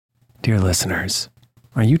Dear listeners,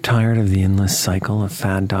 are you tired of the endless cycle of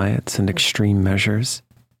fad diets and extreme measures?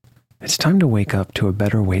 It's time to wake up to a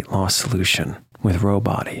better weight loss solution with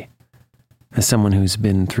Rowbody. As someone who's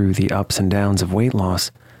been through the ups and downs of weight loss,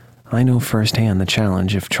 I know firsthand the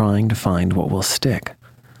challenge of trying to find what will stick.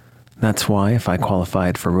 That's why if I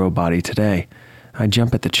qualified for Rowbody today, I'd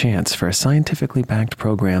jump at the chance for a scientifically backed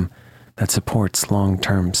program that supports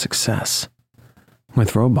long-term success.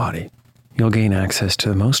 With Rowbody, you'll gain access to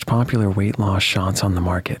the most popular weight loss shots on the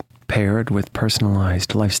market, paired with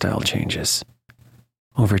personalized lifestyle changes.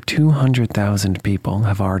 Over 200,000 people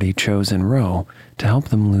have already chosen Row to help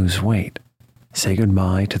them lose weight, say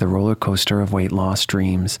goodbye to the roller coaster of weight loss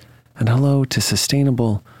dreams, and hello to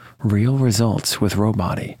sustainable, real results with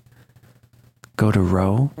Rowbody. Go to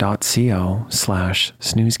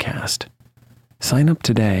row.co/snoozecast. Sign up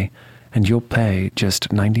today and you'll pay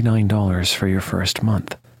just $99 for your first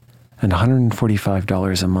month and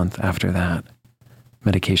 $145 a month after that.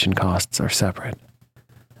 Medication costs are separate.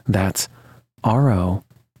 That's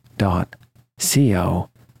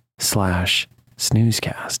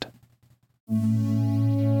ro.co/snoozecast.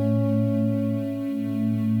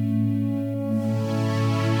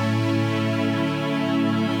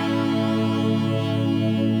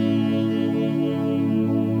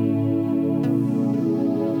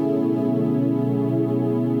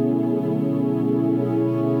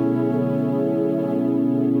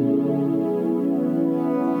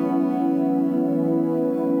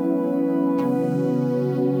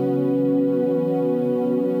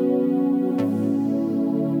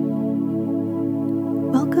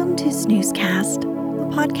 Welcome to Snoozecast, a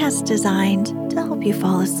podcast designed to help you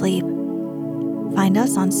fall asleep. Find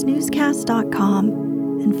us on snoozecast.com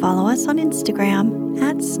and follow us on Instagram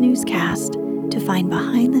 @snoozecast to find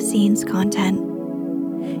behind-the-scenes content.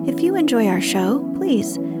 If you enjoy our show,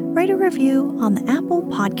 please write a review on the Apple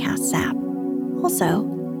Podcasts app. Also,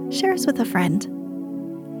 share us with a friend.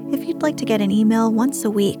 If you'd like to get an email once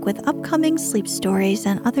a week with upcoming sleep stories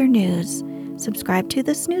and other news, subscribe to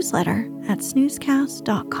the Snoozeletter at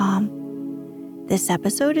snoozecast.com. This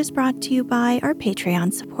episode is brought to you by our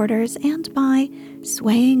Patreon supporters and by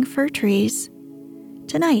Swaying Fir Trees.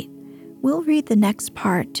 Tonight, we'll read the next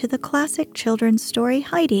part to the classic children's story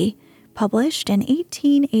Heidi, published in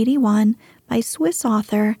 1881 by Swiss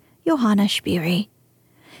author Johanna Spyri.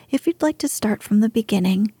 If you'd like to start from the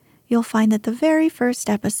beginning, you'll find that the very first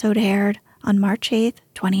episode aired on March 8th,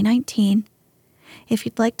 2019. If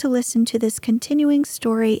you'd like to listen to this continuing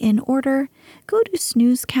story in order, go to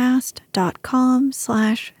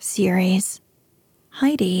snoozecast.com/series.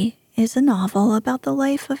 Heidi is a novel about the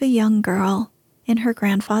life of a young girl in her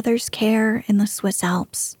grandfather's care in the Swiss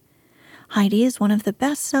Alps. Heidi is one of the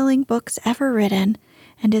best-selling books ever written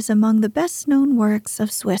and is among the best-known works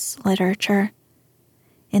of Swiss literature.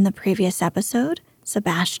 In the previous episode,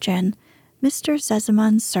 Sebastian, Mr.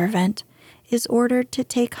 Sesamund's servant, is ordered to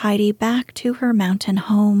take Heidi back to her mountain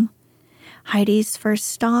home. Heidi's first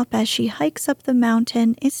stop as she hikes up the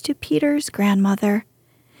mountain is to Peter's grandmother.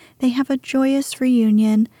 They have a joyous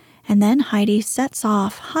reunion, and then Heidi sets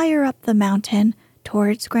off higher up the mountain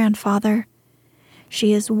towards grandfather.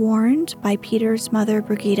 She is warned by Peter's mother,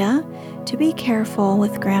 Brigitte, to be careful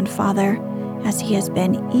with grandfather, as he has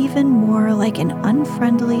been even more like an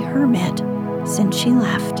unfriendly hermit since she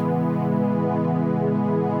left.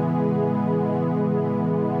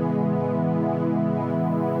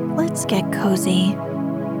 Let's get cozy.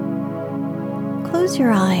 Close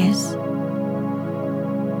your eyes.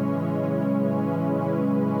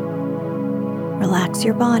 Relax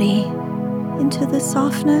your body into the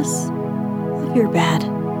softness of your bed.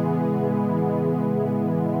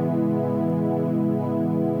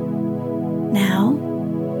 Now,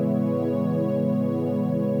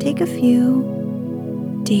 take a few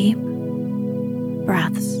deep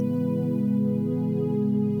breaths.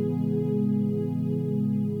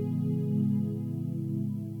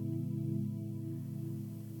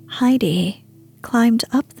 Heidi climbed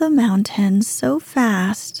up the mountain so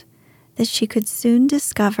fast that she could soon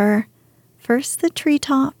discover first the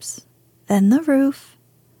treetops, then the roof,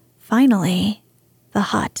 finally the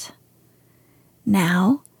hut.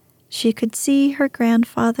 Now she could see her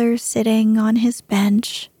grandfather sitting on his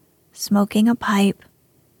bench, smoking a pipe.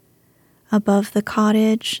 Above the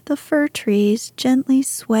cottage, the fir trees gently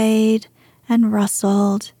swayed and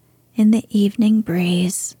rustled in the evening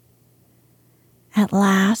breeze. At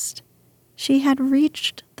last, she had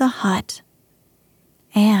reached the hut,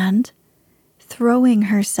 and, throwing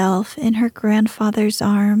herself in her grandfather's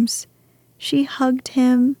arms, she hugged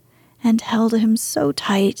him and held him so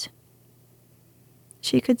tight.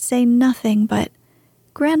 She could say nothing but,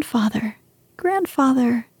 "Grandfather,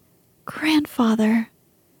 grandfather," Grandfather,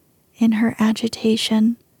 in her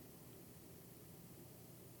agitation.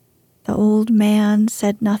 The old man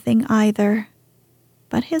said nothing either,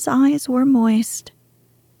 but his eyes were moist,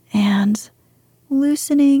 and,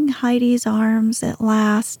 loosening Heidi's arms at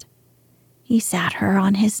last, he sat her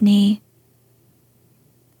on his knee.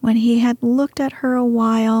 When he had looked at her a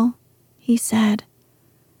while, he said,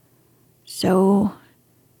 "So,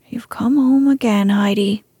 you've come home again,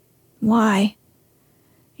 Heidi. Why?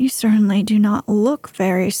 You certainly do not look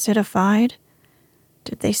very citified.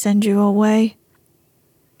 Did they send you away?"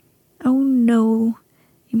 "Oh, no,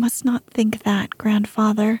 you must not think that,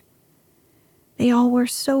 Grandfather. They all were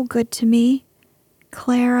so good to me.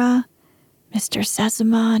 Clara, Mr.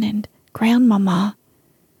 Sesamon, and Grandmama.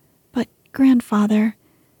 But, Grandfather,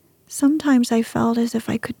 sometimes I felt as if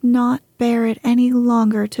I could not bear it any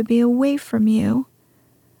longer to be away from you.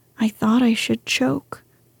 I thought I should choke.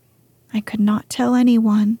 I could not tell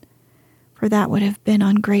anyone, for that would have been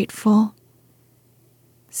ungrateful.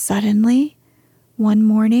 Suddenly, one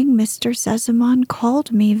morning Mr. Sesamon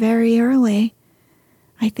called me very early.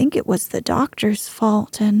 I think it was the doctor's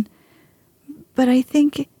fault, but I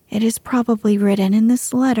think it is probably written in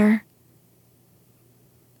this letter."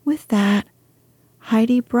 With that,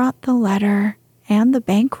 Heidi brought the letter and the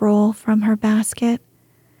bankroll from her basket,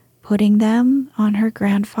 putting them on her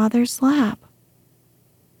grandfather's lap.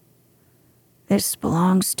 "This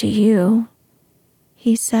belongs to you,"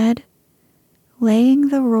 he said, laying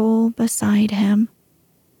the roll beside him.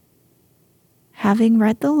 Having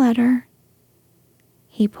read the letter,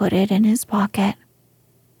 he put it in his pocket.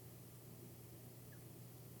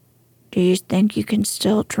 "Do you think you can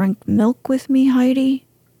still drink milk with me, Heidi?"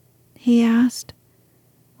 he asked,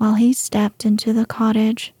 while he stepped into the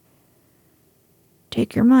cottage.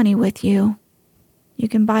 "Take your money with you. You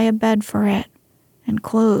can buy a bed for it and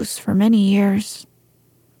clothes for many years."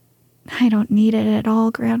 "I don't need it at all,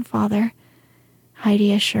 Grandfather,"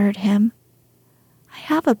 Heidi assured him. "I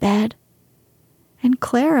have a bed, and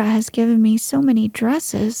Clara has given me so many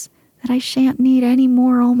dresses that I shan't need any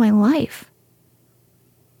more all my life."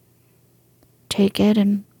 "Take it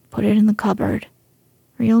and put it in the cupboard,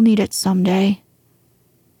 or you'll need it someday."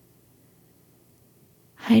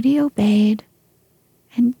 Heidi obeyed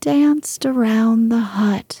and danced around the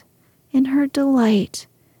hut in her delight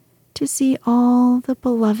to see all the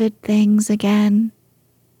beloved things again.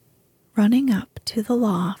 Running up to the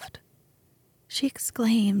loft, she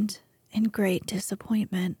exclaimed in great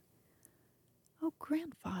disappointment, "Oh,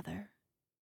 Grandfather,